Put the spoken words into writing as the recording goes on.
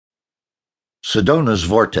Sedona's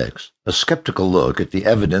Vortex, a skeptical look at the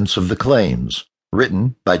evidence of the claims,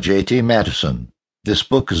 written by J.T. Mattison. This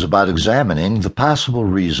book is about examining the possible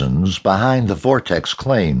reasons behind the Vortex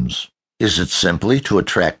claims. Is it simply to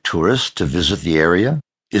attract tourists to visit the area?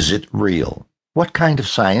 Is it real? What kind of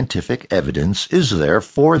scientific evidence is there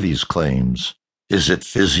for these claims? Is it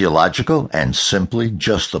physiological and simply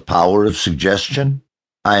just the power of suggestion?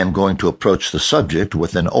 I am going to approach the subject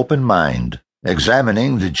with an open mind,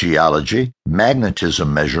 examining the geology,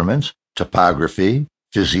 magnetism measurements, topography,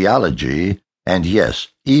 physiology, and yes,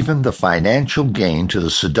 even the financial gain to the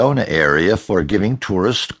Sedona area for giving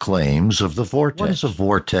tourist claims of the vortex. What is a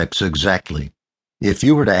vortex exactly? If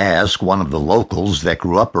you were to ask one of the locals that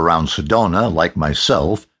grew up around Sedona, like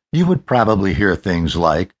myself, you would probably hear things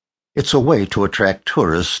like, it's a way to attract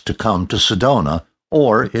tourists to come to Sedona,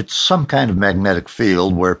 or it's some kind of magnetic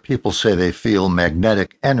field where people say they feel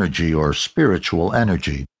magnetic energy or spiritual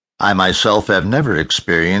energy. I myself have never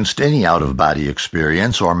experienced any out-of-body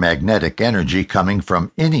experience or magnetic energy coming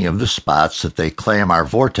from any of the spots that they claim are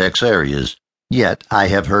vortex areas, yet I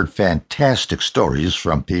have heard fantastic stories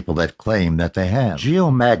from people that claim that they have.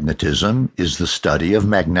 Geomagnetism is the study of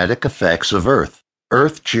magnetic effects of Earth.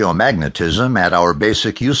 Earth geomagnetism at our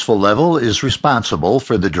basic useful level is responsible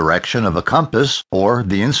for the direction of a compass or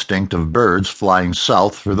the instinct of birds flying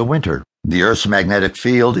south for the winter. The Earth's magnetic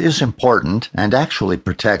field is important and actually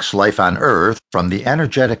protects life on Earth from the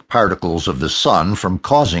energetic particles of the sun from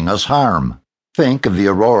causing us harm. Think of the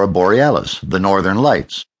aurora borealis, the northern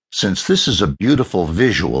lights, since this is a beautiful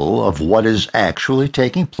visual of what is actually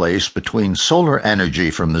taking place between solar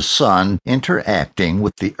energy from the sun interacting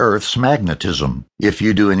with the Earth's magnetism. If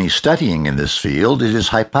you do any studying in this field, it is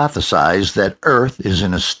hypothesized that Earth is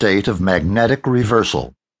in a state of magnetic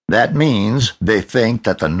reversal. That means they think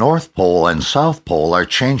that the North Pole and South Pole are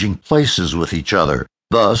changing places with each other,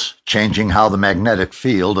 thus changing how the magnetic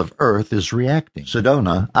field of Earth is reacting.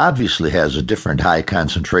 Sedona obviously has a different high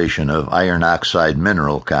concentration of iron oxide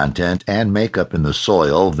mineral content and makeup in the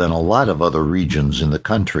soil than a lot of other regions in the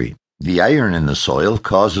country. The iron in the soil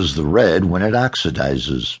causes the red when it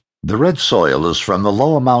oxidizes. The red soil is from the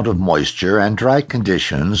low amount of moisture and dry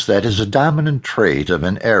conditions that is a dominant trait of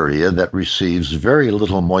an area that receives very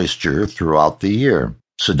little moisture throughout the year.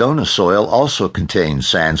 Sedona soil also contains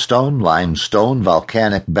sandstone, limestone,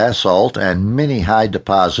 volcanic basalt, and many high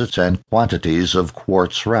deposits and quantities of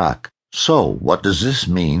quartz rock. So, what does this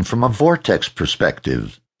mean from a vortex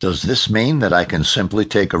perspective? Does this mean that I can simply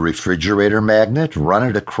take a refrigerator magnet, run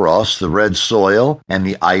it across the red soil, and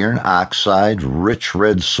the iron oxide rich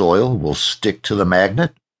red soil will stick to the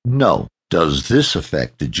magnet? No. Does this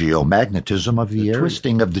affect the geomagnetism of the area? The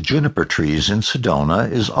twisting of the juniper trees in Sedona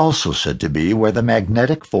is also said to be where the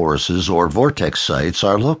magnetic forces or vortex sites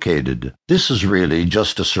are located. This is really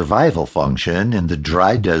just a survival function in the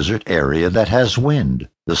dry desert area that has wind.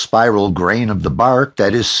 The spiral grain of the bark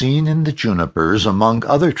that is seen in the junipers, among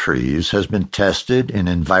other trees, has been tested in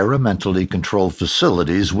environmentally controlled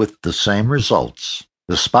facilities with the same results.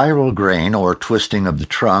 The spiral grain or twisting of the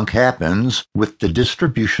trunk happens with the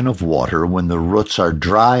distribution of water when the roots are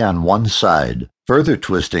dry on one side. Further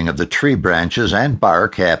twisting of the tree branches and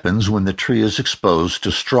bark happens when the tree is exposed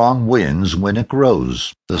to strong winds when it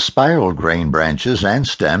grows. The spiral grain branches and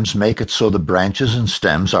stems make it so the branches and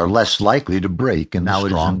stems are less likely to break in the strong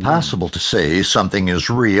wind. Now it is impossible to say something is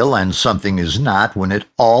real and something is not when it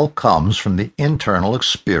all comes from the internal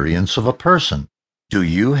experience of a person. Do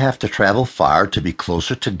you have to travel far to be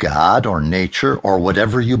closer to God or nature or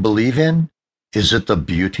whatever you believe in? Is it the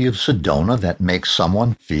beauty of Sedona that makes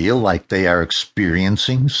someone feel like they are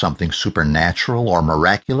experiencing something supernatural or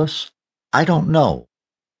miraculous? I don't know.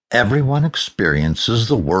 Everyone experiences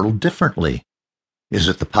the world differently. Is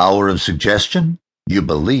it the power of suggestion? You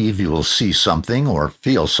believe you will see something or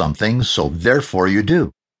feel something, so therefore you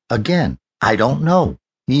do. Again, I don't know.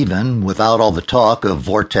 Even without all the talk of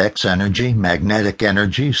vortex energy, magnetic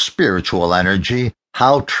energy, spiritual energy,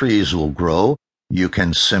 how trees will grow, you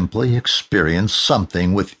can simply experience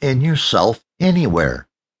something within yourself anywhere.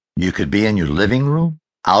 You could be in your living room,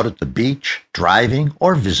 out at the beach, driving,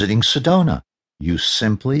 or visiting Sedona. You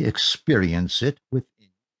simply experience it within